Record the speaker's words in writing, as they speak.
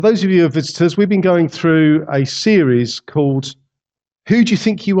For those of you who are visitors, we've been going through a series called Who Do You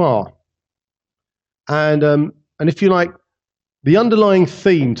Think You Are? And if you like, the underlying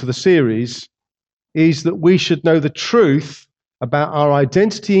theme to the series is that we should know the truth about our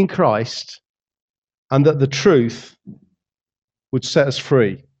identity in Christ and that the truth would set us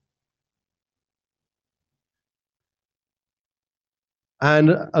free.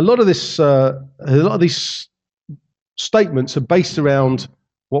 And a lot of these statements are based around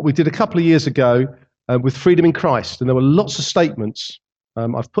what we did a couple of years ago with Freedom in Christ. And there were lots of statements.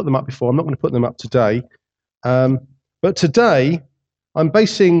 I've put them up before. I'm not going to put them up today. But today, I'm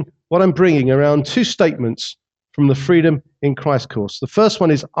basing what I'm bringing around two statements from the Freedom in Christ course. The first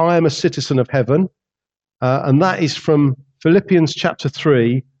one is, I am a citizen of heaven. And that is from Philippians chapter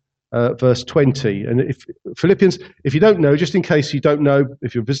 3, verse 20. And if you don't know, just in case you don't know,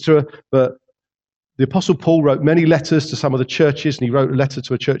 if you're a visitor, but the Apostle Paul wrote many letters to some of the churches, and he wrote a letter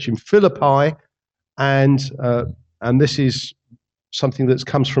to a church in Philippi, and this is something that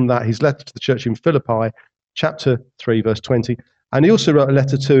comes from that, his letter to the church in Philippi, chapter 3, verse 20. And he also wrote a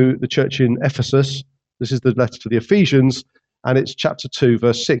letter to the church in Ephesus. This is the letter to the Ephesians, and it's chapter 2,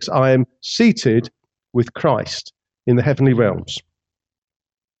 verse 6. I am seated with Christ in the heavenly realms.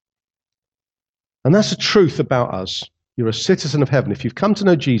 And that's the truth about us. You're a citizen of heaven. If you've come to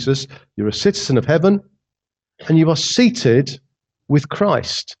know Jesus, you're a citizen of heaven, and you are seated with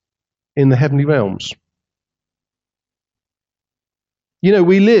Christ in the heavenly realms. You know,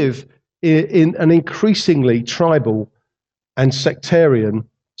 we live in an increasingly tribal and sectarian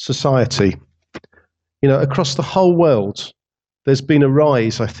society. You know, across the whole world, there's been a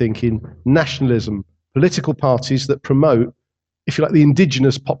rise, I think, in nationalism, political parties that promote, if you like, the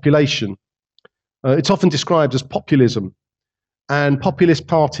indigenous population. It's often described as populism, and populist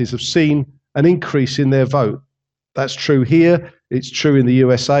parties have seen an increase in their vote. That's true here, it's true in the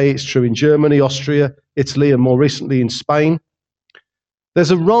USA, it's true in Germany, Austria, Italy, and more recently in Spain. There's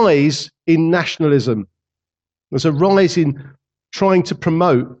a rise in nationalism. There's a rise in trying to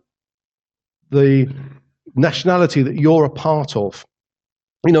promote the nationality that you're a part of.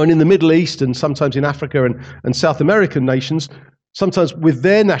 You know, and in the Middle East and sometimes in Africa and South American nations, sometimes with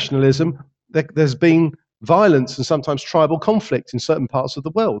their nationalism, there's been violence and sometimes tribal conflict in certain parts of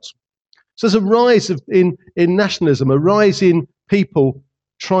the world. So there's a rise in nationalism, a rise in people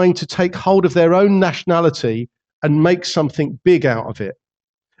trying to take hold of their own nationality and make something big out of it.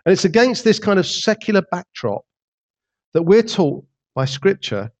 And it's against this kind of secular backdrop that we're taught by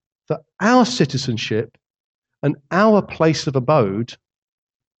Scripture that our citizenship and our place of abode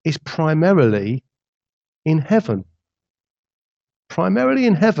is primarily in heaven. Primarily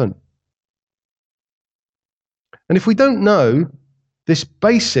in heaven. And if we don't know this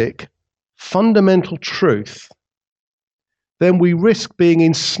basic, fundamental truth, then we risk being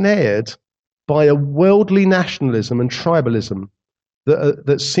ensnared by a worldly nationalism and tribalism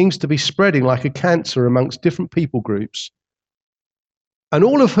that seems to be spreading like a cancer amongst different people groups, and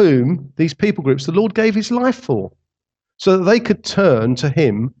all of whom, these people groups, the Lord gave his life for, so that they could turn to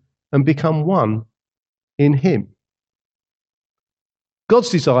him and become one in him.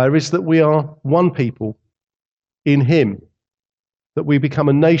 God's desire is that we are one people in him, that we become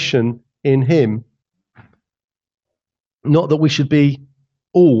a nation in him, not that we should be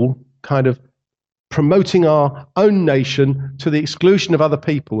all kind of promoting our own nation to the exclusion of other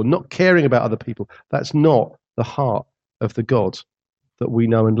people and not caring about other people. That's not the heart of the God that we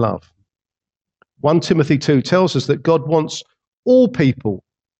know and love. 1 Timothy 2 tells us that God wants all people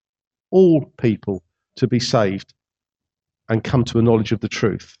to be saved and come to a knowledge of the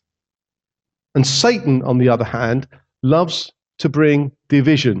truth. And Satan, on the other hand, loves to bring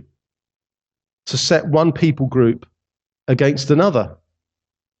division, to set one people group against another.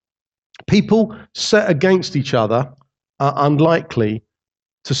 People set against each other are unlikely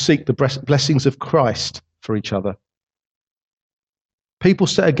to seek the blessings of Christ for each other. People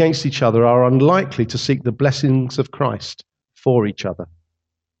set against each other are unlikely to seek the blessings of Christ for each other.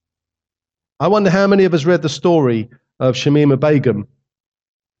 I wonder how many of us read the story of Shamima Begum,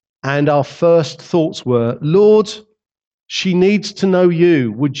 and our first thoughts were, Lord, she needs to know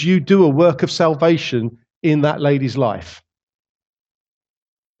you. Would you do a work of salvation in that lady's life?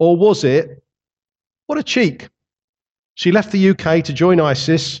 Or was it, what a cheek. She left the UK to join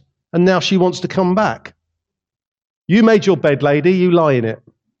ISIS, and now she wants to come back. You made your bed, lady, you lie in it.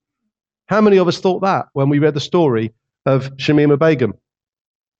 How many of us thought that when we read the story of Shamima Begum?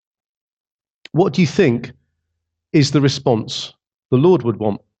 What do you think is the response the Lord would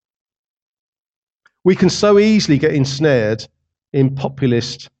want? We can so easily get ensnared in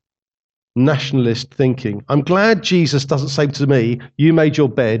populist nationalist thinking. I'm glad Jesus doesn't say to me, you made your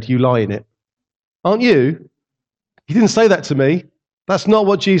bed, you lie in it. Aren't you? He didn't say that to me. That's not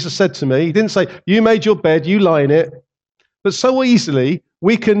what Jesus said to me. He didn't say, you made your bed, you lie in it. But so easily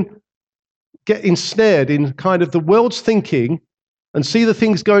we can get ensnared in kind of the world's thinking and see the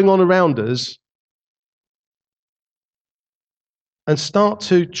things going on around us and start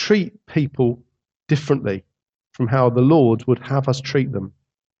to treat people differently from how the Lord would have us treat them.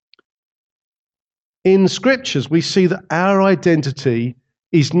 In scriptures, we see that our identity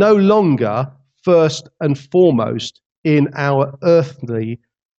is no longer first and foremost in our earthly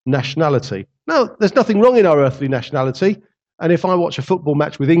nationality. Now, there's nothing wrong in our earthly nationality. And if I watch a football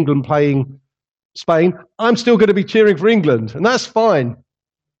match with England playing Spain, I'm still going to be cheering for England, and that's fine.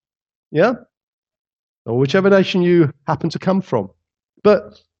 Yeah? Or whichever nation you happen to come from.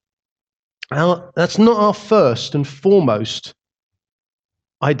 But that's not our first and foremost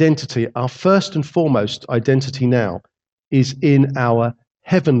identity. Our first and foremost identity now is in our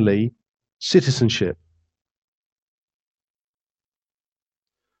heavenly citizenship.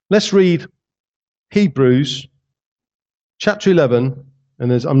 Let's read Hebrews chapter 11,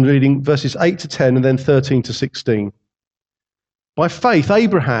 and I'm reading verses 8 to 10 and then 13 to 16. By faith,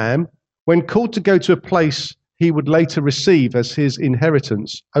 Abraham, when called to go to a place he would later receive as his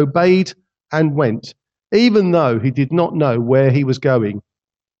inheritance, obeyed and went, even though he did not know where he was going.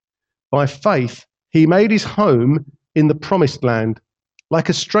 By faith, he made his home in the promised land, like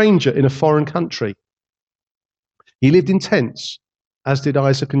a stranger in a foreign country. He lived in tents, as did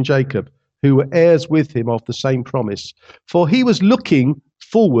Isaac and Jacob, who were heirs with him of the same promise. For he was looking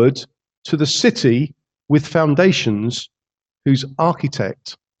forward to the city with foundations, whose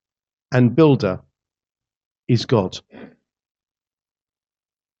architect and builder is God.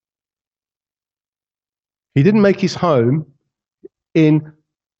 He didn't make his home in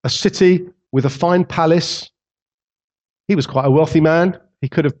a city with a fine palace. He was quite a wealthy man. He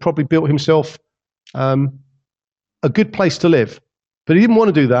could have probably built himself a good place to live. But he didn't want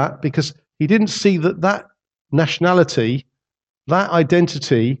to do that because he didn't see that nationality, that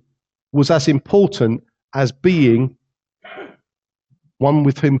identity was as important as being one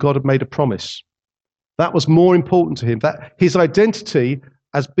with whom God had made a promise. That was more important to him. That his identity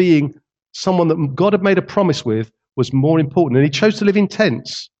as being someone that God had made a promise with was more important. And he chose to live in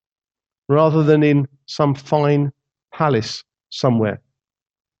tents rather than in some fine palace somewhere.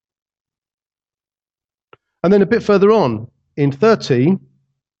 And then a bit further on, in 13,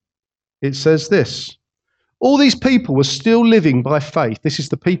 it says this. All these people were still living by faith. This is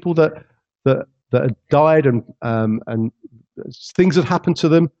the people that had died and things had happened to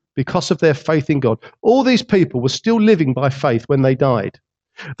them because of their faith in God. All these people were still living by faith when they died.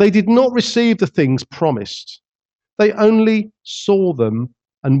 They did not receive the things promised. They only saw them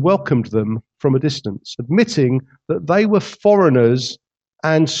and welcomed them from a distance, admitting that they were foreigners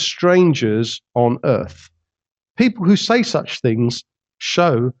and strangers on earth. People who say such things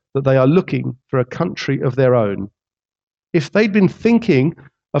show that they are looking for a country of their own. If they'd been thinking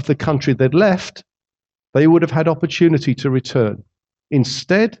of the country they'd left, they would have had opportunity to return.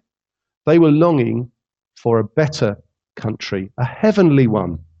 Instead, they were longing for a better country, a heavenly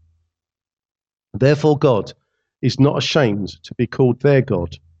one. Therefore, God is not ashamed to be called their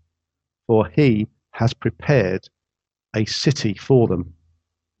God, for he has prepared a city for them.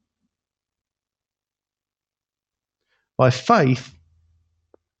 By faith,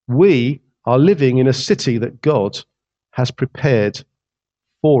 we are living in a city that God has prepared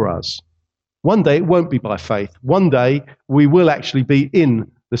for us. One day it won't be by faith. One day we will actually be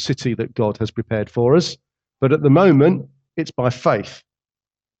in the city that God has prepared for us. But at the moment, it's by faith.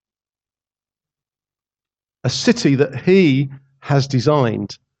 A city that he has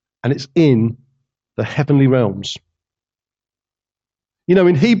designed, and it's in the heavenly realms. You know,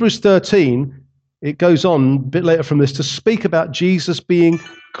 in Hebrews 13, it goes on a bit later from this to speak about Jesus being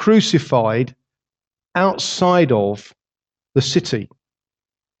crucified outside of the city.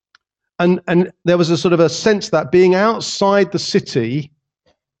 And there was a sort of a sense that being outside the city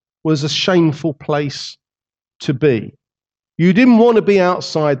was a shameful place to be. You didn't want to be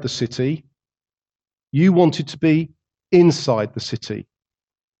outside the city. You wanted to be inside the city.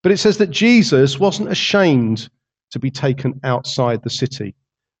 But it says that Jesus wasn't ashamed to be taken outside the city.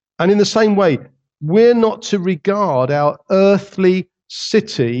 And in the same way, we're not to regard our earthly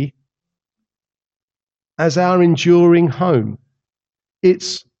city as our enduring home.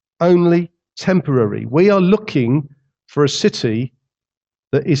 It's only temporary. We are looking for a city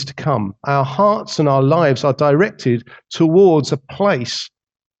that is to come. Our hearts and our lives are directed towards a place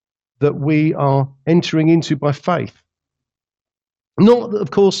that we are entering into by faith. Not that,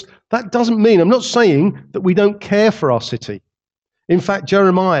 of course, that doesn't mean, I'm not saying that we don't care for our city. In fact,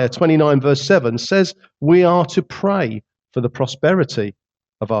 Jeremiah 29 verse 7 says we are to pray for the prosperity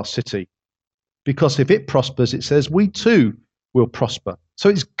of our city. Because if it prospers, it says we too will prosper. So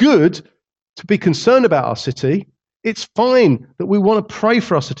it's good to be concerned about our city. It's fine that we want to pray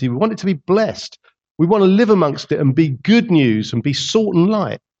for our city. We want it to be blessed. We want to live amongst it and be good news and be salt and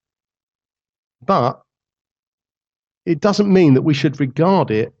light. But it doesn't mean that we should regard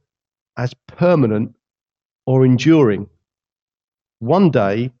it as permanent or enduring. One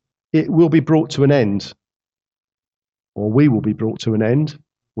day it will be brought to an end, or we will be brought to an end,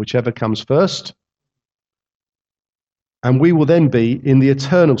 whichever comes first. And we will then be in the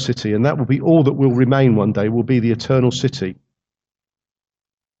eternal city, and that will be all that will remain one day, will be the eternal city.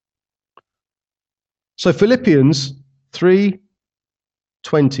 So Philippians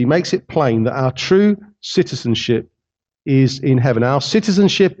 3:20 makes it plain that our true citizenship is in heaven. Our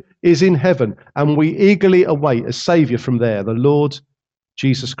citizenship is in heaven, and we eagerly await a Saviour from there, the Lord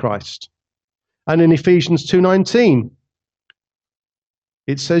Jesus Christ. And in Ephesians 2:19,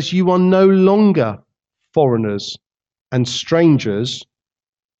 it says, you are no longer foreigners and strangers,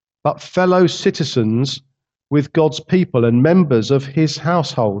 but fellow citizens with God's people and members of his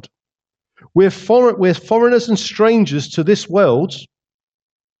household. We're foreigners and strangers to this world,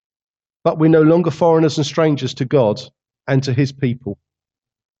 but we're no longer foreigners and strangers to God and to his people.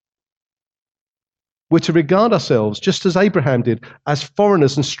 We're to regard ourselves, just as Abraham did, as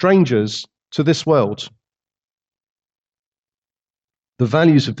foreigners and strangers to this world. The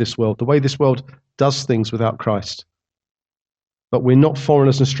values of this world, the way this world does things without Christ. But we're not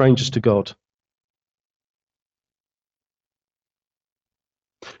foreigners and strangers to God.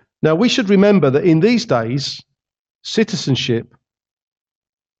 Now, we should remember that in these days, citizenship,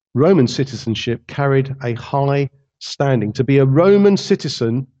 Roman citizenship, carried a high standing. To be a Roman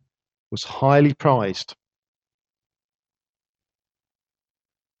citizen was highly prized.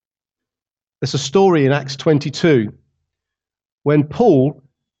 There's a story in Acts 22 when Paul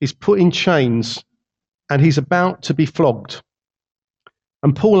is put in chains and he's about to be flogged.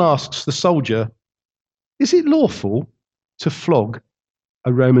 And Paul asks the soldier, is it lawful to flog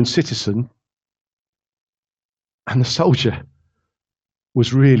a Roman citizen? And the soldier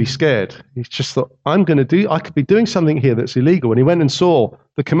was really scared. He just thought, I could be doing something here that's illegal. And he went and saw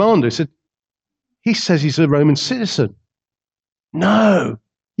the commander. He said, he says he's a Roman citizen. No.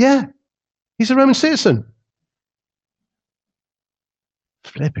 Yeah, he's a Roman citizen.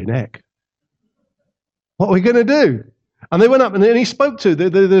 Flipping heck. What are we going to do? And they went up, and then he spoke to,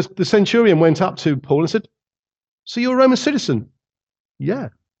 the centurion went up to Paul and said, so you're a Roman citizen? Yeah.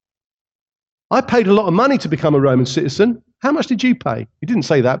 I paid a lot of money to become a Roman citizen. How much did you pay? He didn't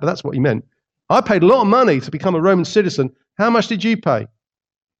say that, but that's what he meant. I paid a lot of money to become a Roman citizen. How much did you pay?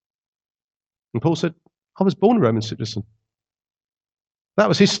 And Paul said, I was born a Roman citizen. That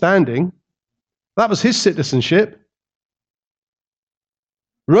was his standing. That was his citizenship.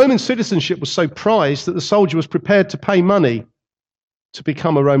 Roman citizenship was so prized that the soldier was prepared to pay money to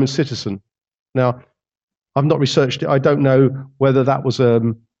become a Roman citizen. Now, I've not researched it. I don't know whether that was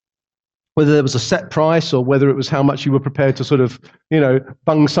whether there was a set price or whether it was how much you were prepared to sort of,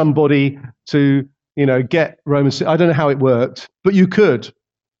 bung somebody to, get Roman. I don't know how it worked, but you could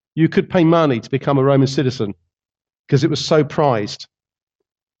pay money to become a Roman citizen because it was so prized.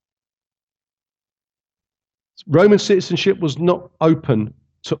 Roman citizenship was not open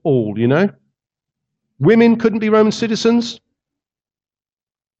to all, Women couldn't be Roman citizens.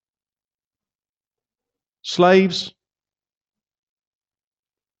 Slaves.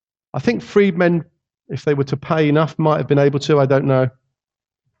 I think freedmen, if they were to pay enough, might have been able to, I don't know.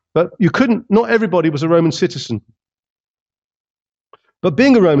 But not everybody was a Roman citizen. But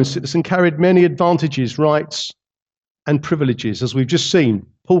being a Roman citizen carried many advantages, rights, and privileges, as we've just seen.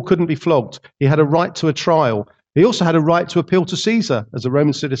 Paul couldn't be flogged. He had a right to a trial. He also had a right to appeal to Caesar as a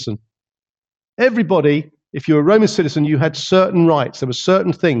Roman citizen. Everybody, if you were a Roman citizen, you had certain rights. There were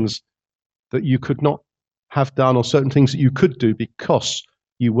certain things that you could not have done or certain things that you could do because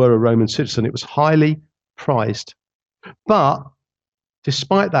you were a Roman citizen. It was highly prized. But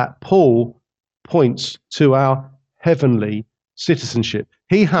despite that, Paul points to our heavenly citizenship.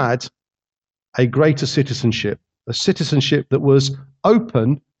 He had a greater citizenship, a citizenship that was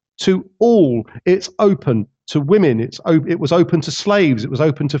open to all. It's open to women. It was open to slaves. It was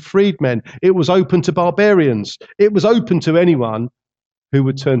open to freedmen. It was open to barbarians. It was open to anyone who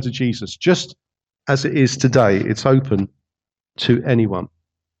would turn to Jesus. Just as it is today, it's open to anyone.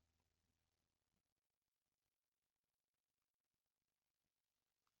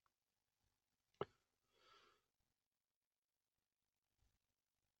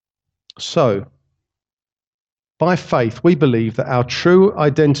 So, by faith, we believe that our true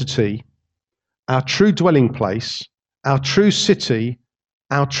identity, our true dwelling place, our true city,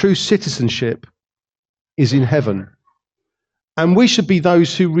 our true citizenship is in heaven. And we should be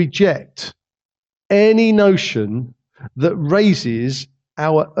those who reject any notion that raises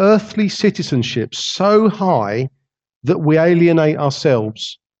our earthly citizenship so high that we alienate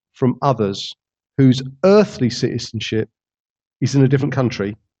ourselves from others whose earthly citizenship is in a different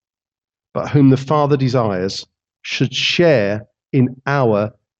country, but whom the Father desires should share in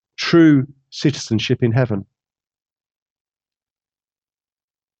our true citizenship in heaven.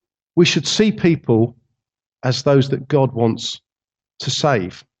 We should see people as those that God wants to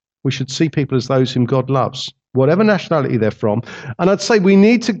save. We should see people as those whom God loves, whatever nationality they're from. And I'd say we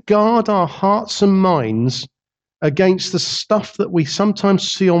need to guard our hearts and minds against the stuff that we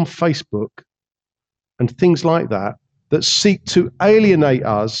sometimes see on Facebook and things like that, that seek to alienate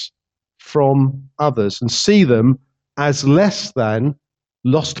us from others and see them as less than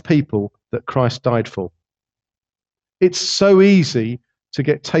lost people that Christ died for. It's so easy to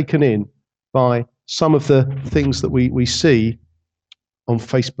get taken in by some of the things that we see on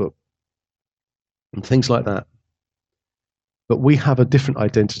Facebook and things like that. But we have a different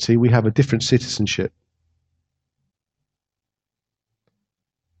identity. We have a different citizenship.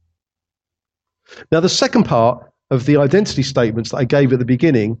 Now, the second part of the identity statements that I gave at the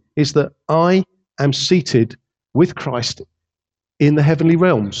beginning is that I am seated with Christ in the heavenly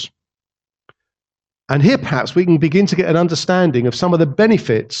realms. And here perhaps we can begin to get an understanding of some of the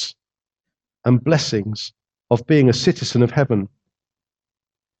benefits and blessings of being a citizen of heaven.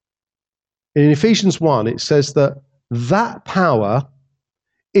 In Ephesians 1, it says that power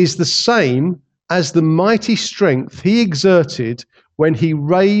is the same as the mighty strength he exerted when he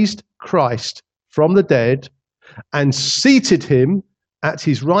raised Christ from the dead and seated him at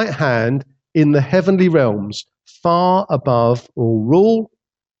his right hand in the heavenly realms, far above all rule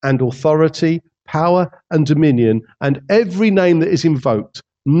and authority, power and dominion, and every name that is invoked,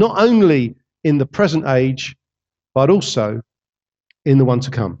 not only in the present age, but also in the one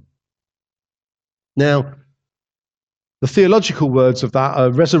to come. Now, the theological words of that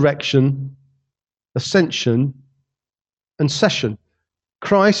are resurrection, ascension, and session.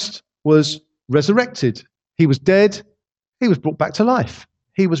 Christ was resurrected. He was dead. He was brought back to life.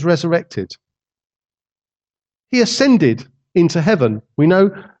 He was resurrected. He ascended into heaven. We know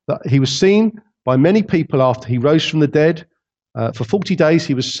that he was seen by many people after he rose from the dead. For 40 days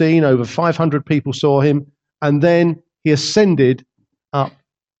he was seen. Over 500 people saw him. And then he ascended up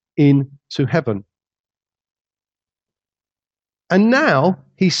into heaven. And now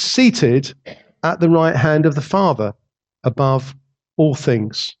he's seated at the right hand of the Father above all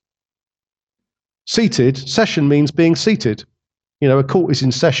things. Seated, session means being seated. You know, a court is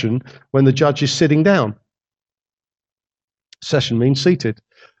in session when the judge is sitting down. Session means seated.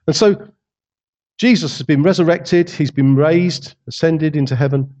 And so Jesus has been resurrected, he's been raised, ascended into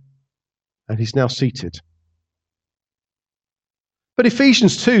heaven, and he's now seated. But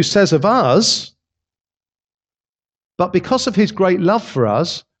Ephesians 2 says of us, but because of his great love for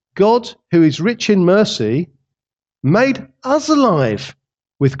us, God, who is rich in mercy, made us alive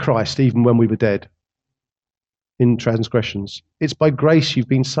with Christ even when we were dead in transgressions. It's by grace you've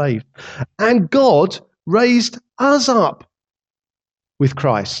been saved. And God raised us up with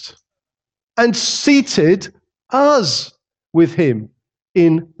Christ and seated us with him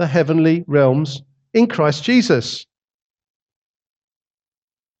in the heavenly realms in Christ Jesus.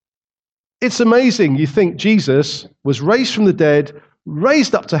 It's amazing. You think Jesus was raised from the dead,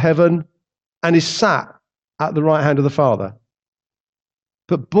 raised up to heaven, and is sat at the right hand of the Father.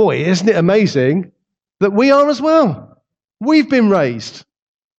 But boy, isn't it amazing that we are as well? We've been raised.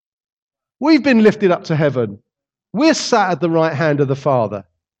 We've been lifted up to heaven. We're sat at the right hand of the Father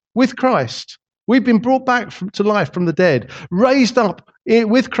with Christ. We've been brought back to life from the dead, raised up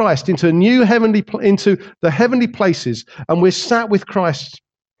with Christ into the heavenly places, and we're sat with Christ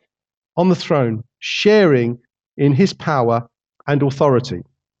on the throne, sharing in his power and authority.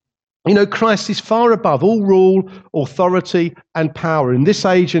 You know, Christ is far above all rule, authority, and power in this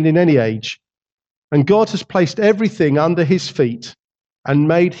age and in any age. And God has placed everything under his feet and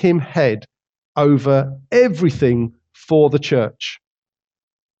made him head over everything for the church.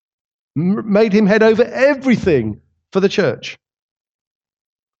 Made him head over everything for the church.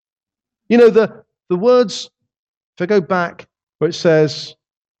 You know, the words, if I go back where it says,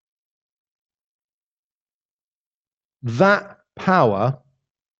 that power,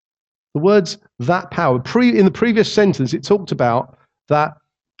 the words that power, in the previous sentence, it talked about that,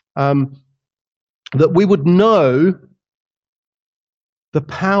 that we would know the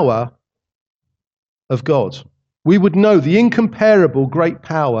power of God. We would know the incomparable great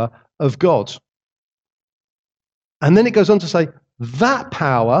power of God. And then it goes on to say, that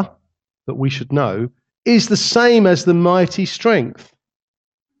power that we should know is the same as the mighty strength.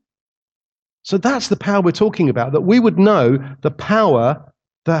 So that's the power we're talking about, that we would know the power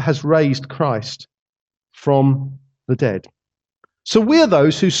that has raised Christ from the dead. So we are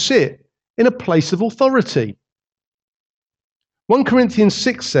those who sit in a place of authority. 1 Corinthians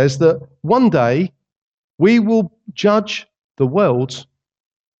 6 says that one day we will judge the world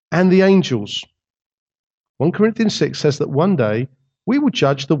and the angels. 1 Corinthians 6 says that one day we will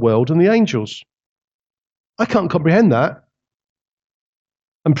judge the world and the angels. I can't comprehend that.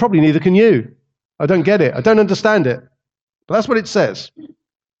 And probably neither can you. I don't get it. I don't understand it. But that's what it says.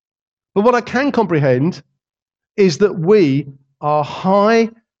 But what I can comprehend is that we are high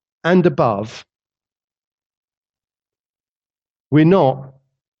and above. We're not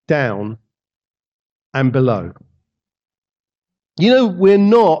down and below. You know, we're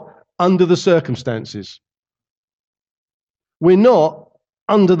not under the circumstances. We're not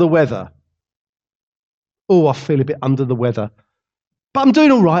under the weather. Oh, I feel a bit under the weather. But I'm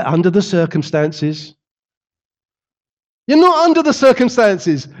doing all right under the circumstances. You're not under the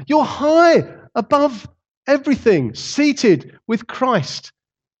circumstances. You're high above everything, seated with Christ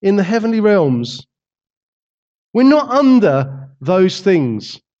in the heavenly realms. We're not under those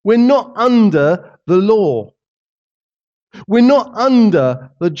things. We're not under the law. We're not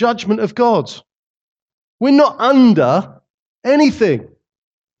under the judgment of God. We're not under anything.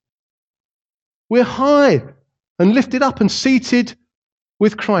 We're high and lifted up and seated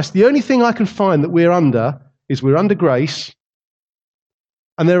with Christ. The only thing I can find that we're under is we're under grace,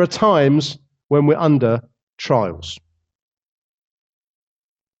 and there are times when we're under trials.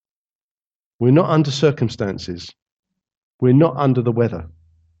 We're not under circumstances. We're not under the weather.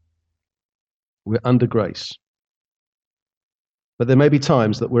 We're under grace. But there may be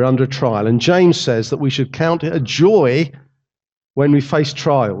times that we're under trial. And James says that we should count it a joy when we face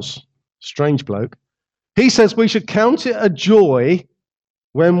trials. Strange bloke. He says we should count it a joy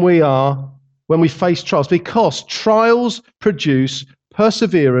when we face trials, because trials produce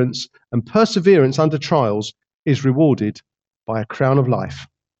perseverance, and perseverance under trials is rewarded by a crown of life.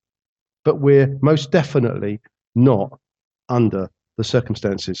 But we're most definitely not under the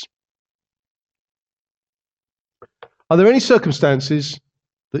circumstances. Are there any circumstances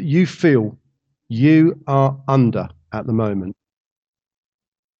that you feel you are under at the moment?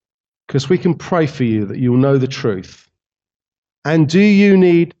 Because we can pray for you that you'll know the truth. And do you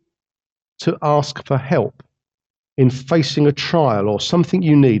need to ask for help in facing a trial or something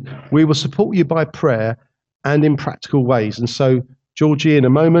you need? We will support you by prayer and in practical ways. And so, Georgie, in a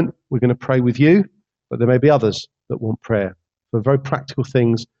moment, we're going to pray with you, but there may be others that want prayer for very practical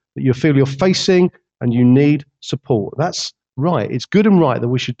things that you feel you're facing and you need support. That's right. It's good and right that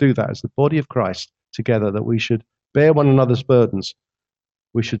we should do that as the body of Christ together, that we should bear one another's burdens.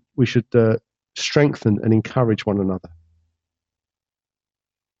 We should strengthen and encourage one another.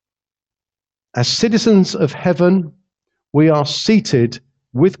 As citizens of heaven, we are seated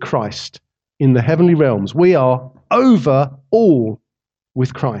with Christ in the heavenly realms. We are over all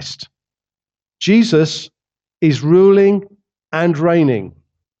with Christ. Jesus is ruling and reigning.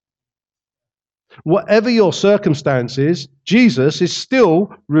 Whatever your circumstances, Jesus is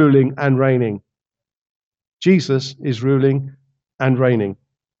still ruling and reigning. Jesus is ruling and reigning.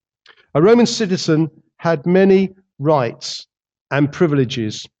 A Roman citizen had many rights and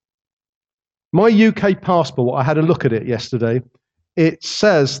privileges. My UK passport, I had a look at it yesterday. It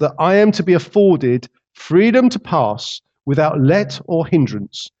says that I am to be afforded freedom to pass without let or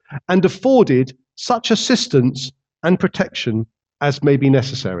hindrance, and afforded such assistance and protection as may be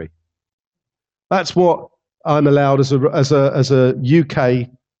necessary. That's what I'm allowed as a UK.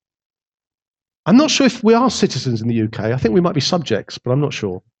 I'm not sure if we are citizens in the UK. I think we might be subjects, but I'm not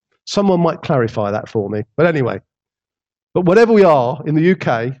sure. Someone might clarify that for me. But anyway, but whatever we are in the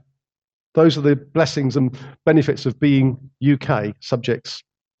UK, those are the blessings and benefits of being UK subjects.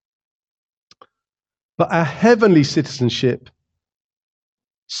 But our heavenly citizenship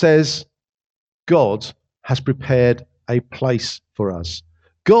says God has prepared a place for us.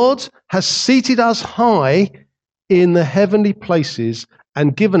 God has seated us high in the heavenly places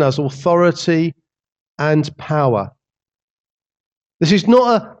and given us authority and power. This is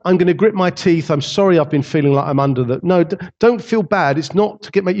not I'm going to grit my teeth, I'm sorry I've been feeling like I'm under the... No, don't feel bad. It's not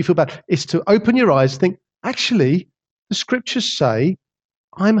to make you feel bad. It's to open your eyes and think, actually, the scriptures say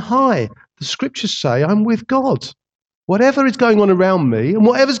I'm high. The scriptures say I'm with God. Whatever is going on around me and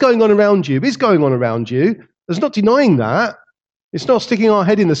whatever's going on around you is going on around you. There's not denying that. It's not sticking our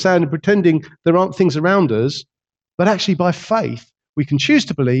head in the sand and pretending there aren't things around us, but actually by faith, we can choose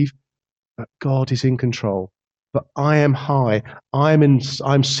to believe that God is in control. But I am high.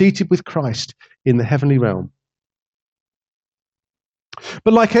 I'm seated with Christ in the heavenly realm.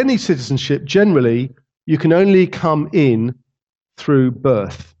 But like any citizenship, generally, you can only come in through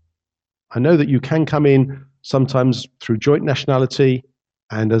birth. I know that you can come in sometimes through joint nationality,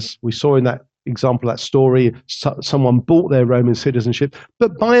 and as we saw in that example, that story, someone bought their Roman citizenship.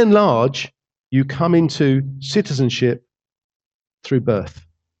 But by and large, you come into citizenship through birth.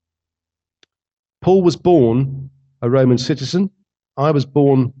 Paul was born a Roman citizen. I was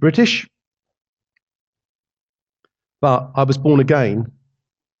born British, but I was born again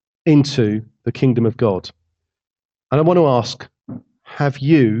into the kingdom of God. And I want to ask, have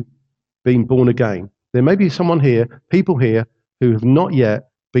you been born again? There may be someone here, people here, who have not yet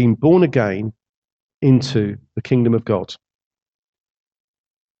been born again into the kingdom of God.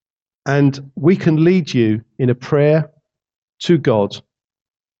 And we can lead you in a prayer to God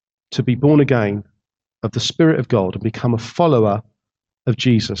to be born again of the Spirit of God and become a follower of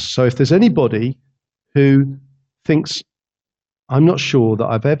Jesus. So if there's anybody who thinks, I'm not sure that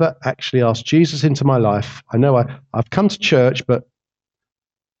I've ever actually asked Jesus into my life, I know I've come to church, but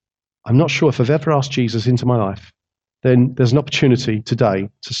I'm not sure if I've ever asked Jesus into my life, then there's an opportunity today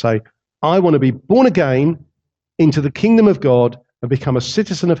to say, I want to be born again into the kingdom of God and become a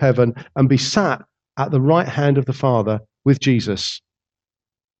citizen of heaven and be sat at the right hand of the Father with Jesus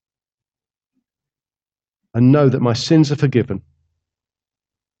and know that my sins are forgiven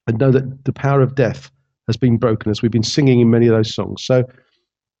and know that the power of death has been broken, as we've been singing in many of those songs. So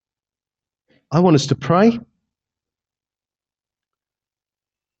I want us to pray,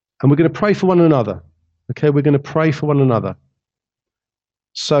 and we're going to pray for one another. Okay, we're going to pray for one another.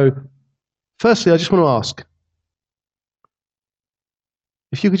 So firstly, I just want to ask,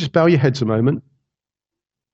 if you could just bow your heads a moment.